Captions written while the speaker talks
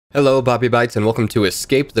Hello, BobbyBots, and welcome to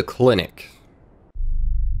Escape the Clinic.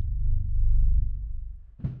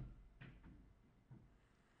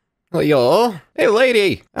 Oh, yo. Hey,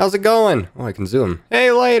 lady. How's it going? Oh, I can zoom.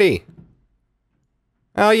 Hey, lady.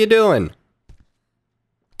 How you doing?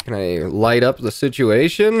 Can I light up the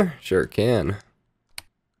situation? Sure can.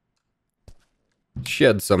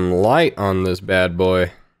 Shed some light on this bad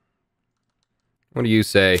boy. What do you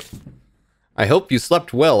say? I hope you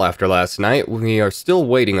slept well after last night. We are still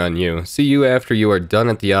waiting on you. See you after you are done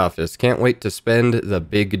at the office. Can't wait to spend the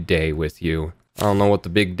big day with you. I don't know what the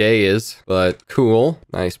big day is, but cool.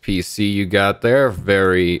 Nice PC you got there.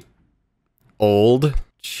 Very old.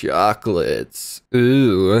 Chocolates.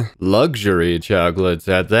 Ooh. Luxury chocolates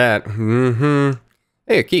at that.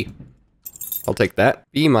 Hey, a key. I'll take that.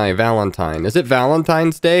 Be my Valentine. Is it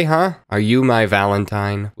Valentine's Day, huh? Are you my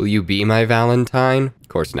Valentine? Will you be my Valentine? Of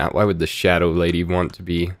course not. Why would the Shadow Lady want to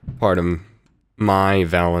be part of my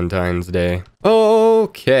Valentine's Day?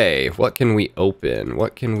 Okay, what can we open?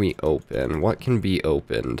 What can we open? What can be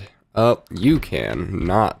opened? Oh, you can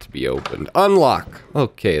not be opened. Unlock!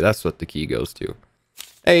 Okay, that's what the key goes to.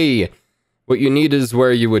 Hey! What you need is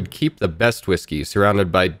where you would keep the best whiskey,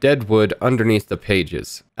 surrounded by dead wood underneath the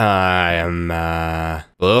pages.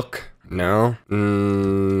 Book? No.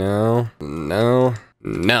 No. No.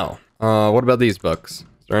 No. What about these books?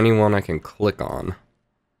 Is there anyone I can click on?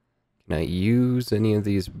 Can I use any of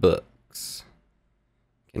these books?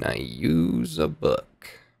 Can I use a book?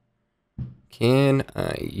 Can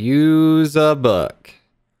I use a book?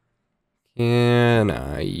 Can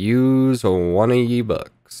I use one of ye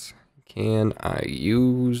books? Can I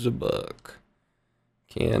use a book?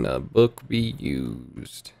 Can a book be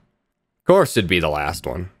used? Of course it'd be the last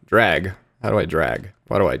one. Drag. How do I drag?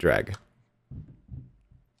 Why do I drag?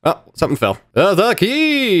 Oh, something fell. The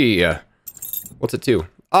key! What's it to?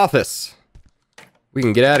 Office. We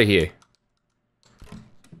can get out of here.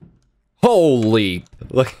 Holy...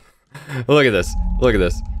 Look at this. Look at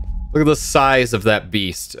this. Look at the size of that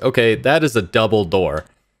beast. Okay, that is a double door.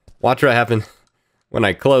 Watch what happens when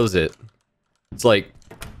I close it. It's like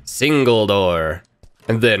single door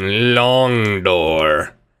and then long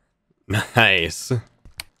door. Nice.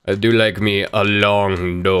 I do like me a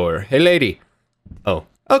long door. Hey, lady. Oh.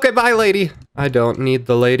 Okay, bye, lady. I don't need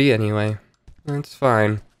the lady anyway. That's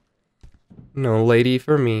fine. No lady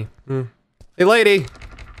for me. Hey, lady.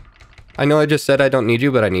 I know I just said I don't need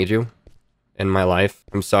you, but I need you in my life.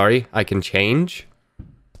 I'm sorry. I can change.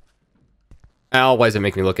 Ow, why does it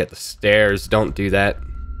make me look at the stairs? Don't do that.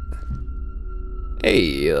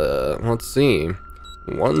 Hey, let's see.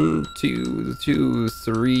 1, 2, 2,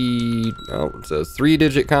 3. Oh, it's a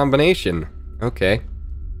 3-digit combination. Okay.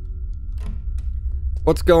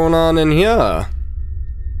 What's going on in here?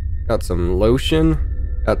 Got some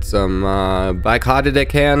lotion. Got some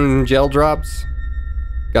Bicodidecan gel drops.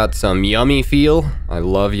 Got some yummy feel. I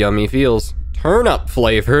love yummy feels. Turnip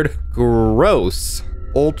flavored. Gross.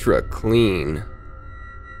 Ultra clean.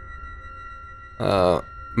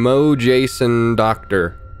 Mo Jason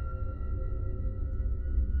Doctor.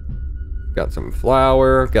 Got some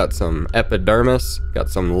flour. Got some epidermis. Got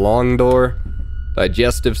some long door.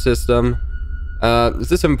 Digestive system. Is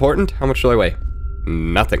this important? How much do I weigh?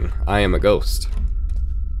 Nothing. I am a ghost.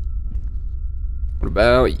 What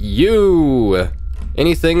about you?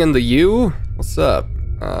 Anything in the U? What's up?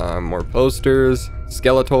 More posters.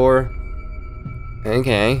 Skeletor.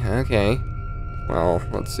 Okay, okay. Well,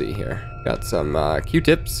 let's see here. Got some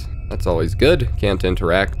Q-tips. That's always good. Can't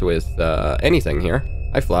interact with anything here.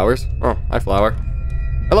 Hi, flowers. Oh, hi, flower.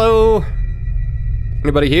 Hello?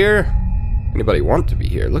 Anybody here? Anybody want to be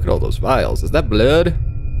here? Look at all those vials. Is that blood?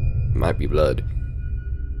 It might be blood.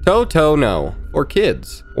 Toto, no. For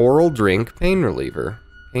kids. Oral drink, pain reliever.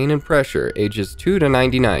 Pain and pressure, ages 2 to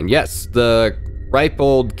 99. Yes, the ripe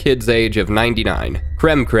old kid's age of 99.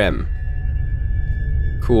 Creme creme.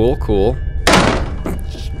 Cool, cool.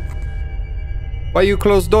 Why you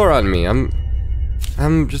close door on me?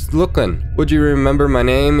 I'm just looking. Would you remember my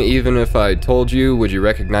name even if I told you? Would you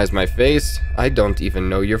recognize my face? I don't even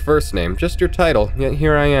know your first name, just your title, yet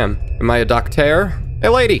here I am. Am I a doctor? Hey,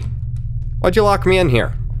 lady! Why'd you lock me in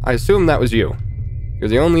here? I assume that was you. You're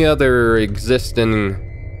the only other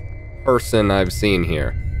existing person I've seen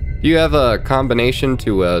here. Do you have a combination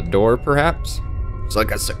to a door, perhaps? It's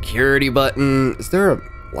like a security button. Is there a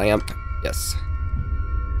lamp? Yes.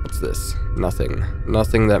 What's this? Nothing.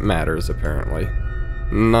 Nothing that matters, apparently.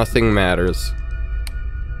 Nothing matters.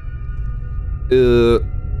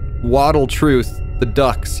 Waddle Truth. The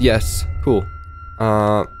ducks. Yes. Cool.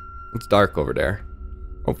 It's dark over there.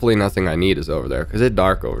 Hopefully nothing I need is over there, because it's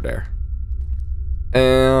dark over there.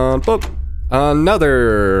 And, boop.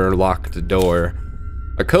 Another locked door.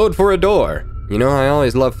 A code for a door. You know, I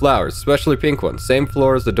always love flowers, especially pink ones. Same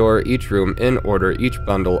floor as the door, each room, in order, each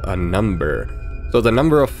bundle, a number. So the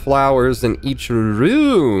number of flowers in each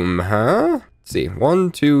room, huh? Let's see,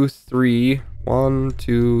 1, 2, 3, 1,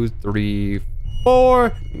 2, 3, 4,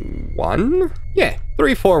 1? Yeah,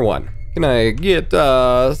 3, 4, 1. Can I get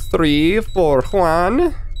 3, 4,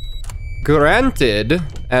 1? Granted,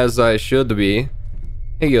 as I should be.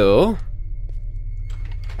 Heyo.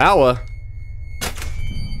 Holla.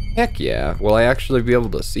 Heck yeah. Will I actually be able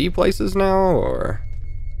to see places now, or?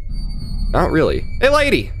 Not really. Hey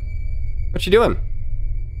lady! What you doing?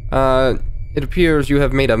 It appears you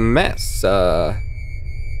have made a mess. Just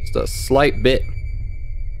a slight bit.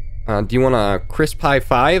 Do you want a crisp high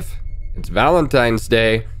five? It's Valentine's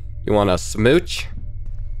Day. You want a smooch?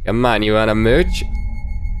 Come on, you want a mooch?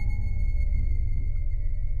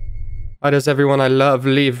 Why does everyone I love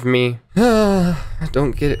leave me? I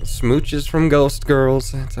don't get it. Smooches from ghost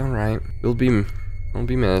girls. That's alright. You'll be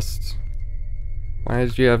missed. Why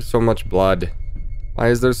did you have so much blood? Why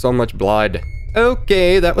is there so much blood?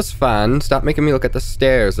 Okay, that was fun. Stop making me look at the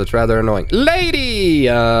stairs. That's rather annoying. Lady!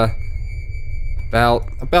 About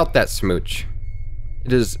that smooch.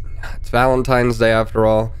 It's Valentine's Day after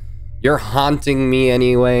all. You're haunting me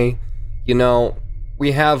anyway. You know,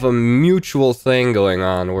 we have a mutual thing going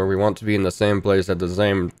on where we want to be in the same place at the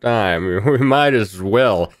same time. We might as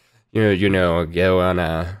well, you know, go on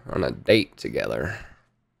a date together.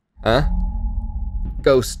 Huh?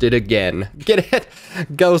 Ghosted again. Get it?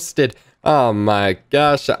 Ghosted. Oh my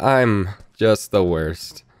gosh, I'm just the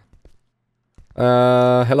worst.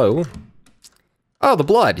 Hello. Oh, the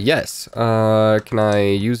blood, yes. Can I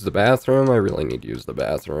use the bathroom? I really need to use the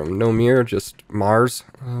bathroom. No mirror, just Mars.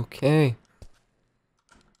 Okay.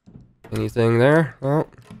 Anything there? Oh,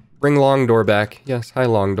 bring long door back. Yes, hi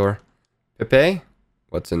long door. Pepe?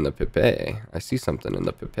 What's in the Pepe? I see something in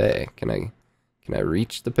the Pepe. Can I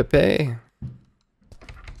reach the Pepe?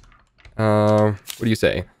 What do you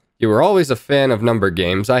say? You were always a fan of number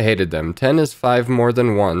games. I hated them. 10 is 5 more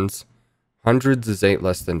than 1s. Hundreds is 8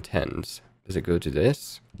 less than 10s. Does it go to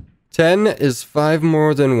this? 10 is 5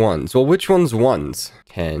 more than 1s. Well, which one's 1s?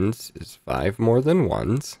 10s is 5 more than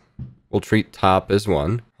 1s. We'll treat top as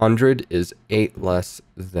 1. 100 is 8 less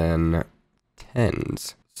than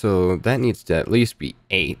 10s. So that needs to at least be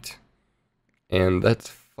 8. And that's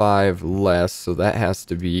 5 less, so that has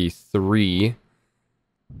to be 3.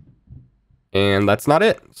 And that's not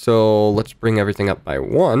it. So let's bring everything up by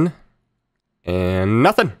 1. And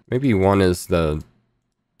nothing. Maybe 1 is the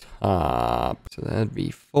top. So that'd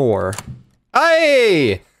be 4.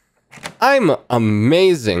 Hey! I'm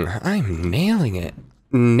amazing. I'm nailing it.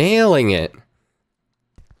 Nailing it.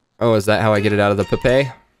 Oh, is that how I get it out of the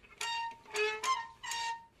Pepe?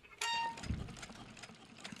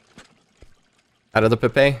 Out of the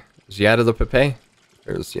Pepe? Is he out of the Pepe?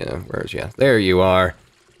 Where's ya? There you are.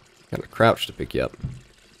 Gotta crouch to pick you up.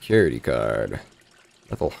 Security card.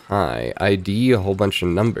 Level high. ID, a whole bunch of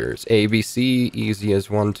numbers. A, B, C, easy as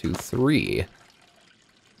 1, 2, 3.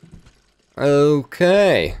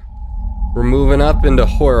 Okay. We're moving up into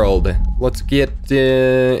World. Let's get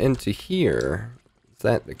into here. Is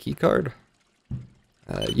that the key card?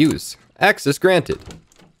 Use. Access granted.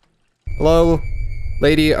 Hello?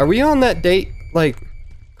 Lady, are we on that date? Like,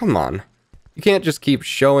 come on. You can't just keep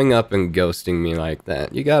showing up and ghosting me like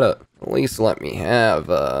that. You gotta at least let me have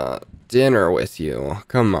dinner with you.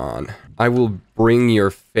 Come on. I will bring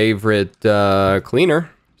your favorite cleaner.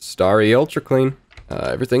 Starry Ultra Clean.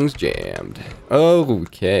 Everything's jammed.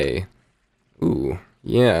 Okay. Ooh,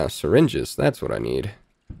 yeah, syringes. That's what I need.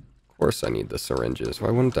 Of course I need the syringes.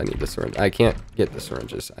 Why wouldn't I need the syringe? I can't get the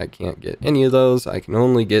syringes. I can't get any of those. I can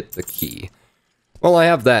only get the key. Well, I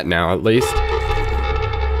have that now, at least.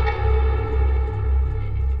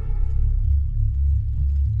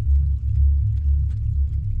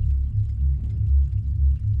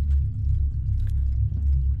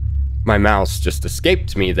 My mouse just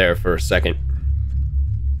escaped me there for a second.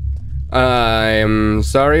 I'm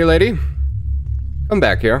sorry, lady. Come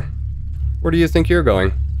back here. Where do you think you're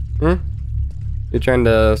going? You trying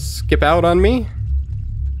to skip out on me?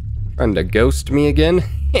 Trying to ghost me again?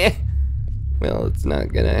 Well, it's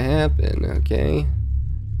not gonna happen, okay?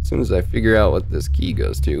 As soon as I figure out what this key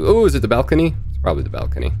goes to. Oh, is it the balcony? It's probably the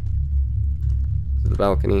balcony. Is it the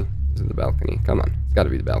balcony? Is it the balcony? Come on. It's gotta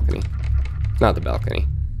be the balcony. It's not the balcony.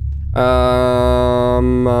 I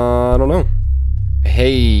don't know.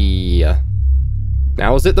 Hey.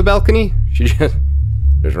 Now is it the balcony? She just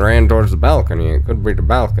ran towards the balcony. It could be the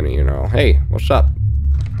balcony, you know. Hey, what's up?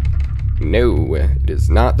 No, it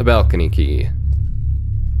is not the balcony key.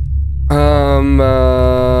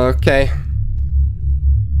 Okay.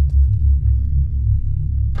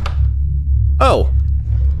 Oh!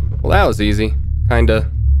 Well, that was easy.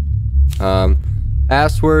 Kinda.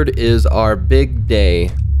 Password is our big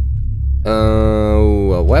day.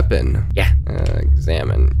 Oh, a weapon. Yeah.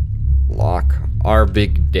 Examine. Lock. Our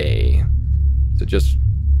big day. Is it just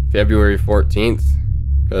February 14th?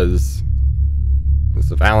 Because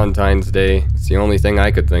it's a Valentine's Day. It's the only thing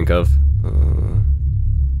I could think of.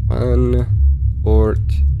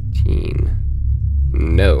 114.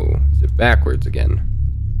 No. Is it backwards again?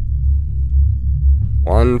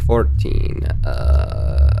 114.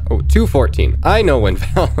 214. I know when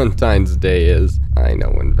Valentine's Day is. I know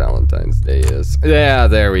when Valentine's Day is. Yeah,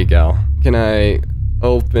 there we go. Can I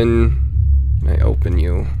open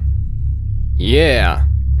you? Yeah.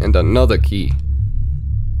 And another key.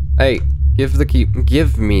 Hey, give the key.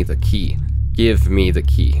 Give me the key. Give me the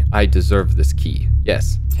key. I deserve this key.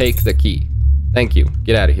 Yes, take the key. Thank you.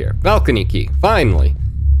 Get out of here. Balcony key. Finally.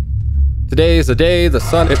 Today is a day the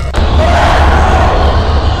sun is...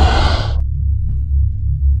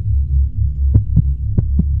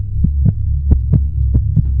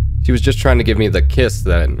 She was just trying to give me the kiss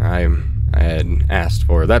that I had asked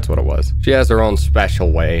for. That's what it was. She has her own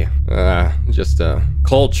special way. Just a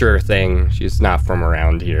culture thing. She's not from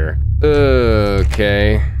around here.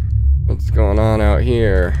 Okay. What's going on out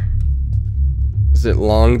here? Is it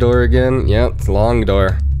long door again? Yep, it's long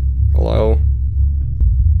door. Hello?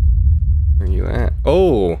 Where are you at?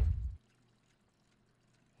 Oh!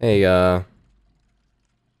 Hey,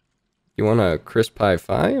 you want a crisp pie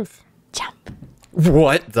 5? Jump.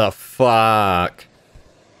 What the fuck?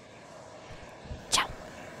 Jump.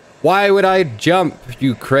 Why would I jump,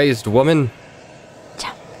 you crazed woman?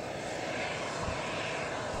 Jump.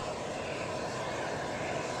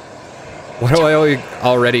 Why do I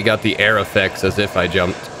already got the air effects as if I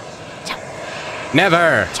jumped? Jump.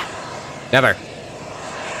 Never! Jump. Never!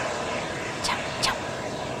 Jump. Jump.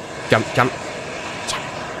 Jump, jump,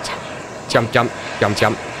 Jump. Jump. jump, jump,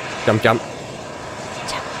 jump, jump,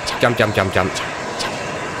 jump, jump, jump, jump, jump.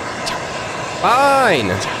 Fine!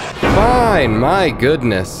 Fine, my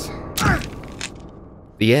goodness.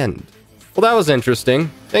 The end. Well, that was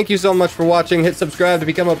interesting. Thank you so much for watching. Hit subscribe to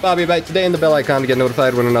become a BobbyBot today and the bell icon to get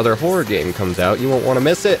notified when another horror game comes out. You won't want to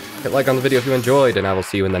miss it. Hit like on the video if you enjoyed, and I will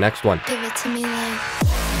see you in the next one. Give it to me like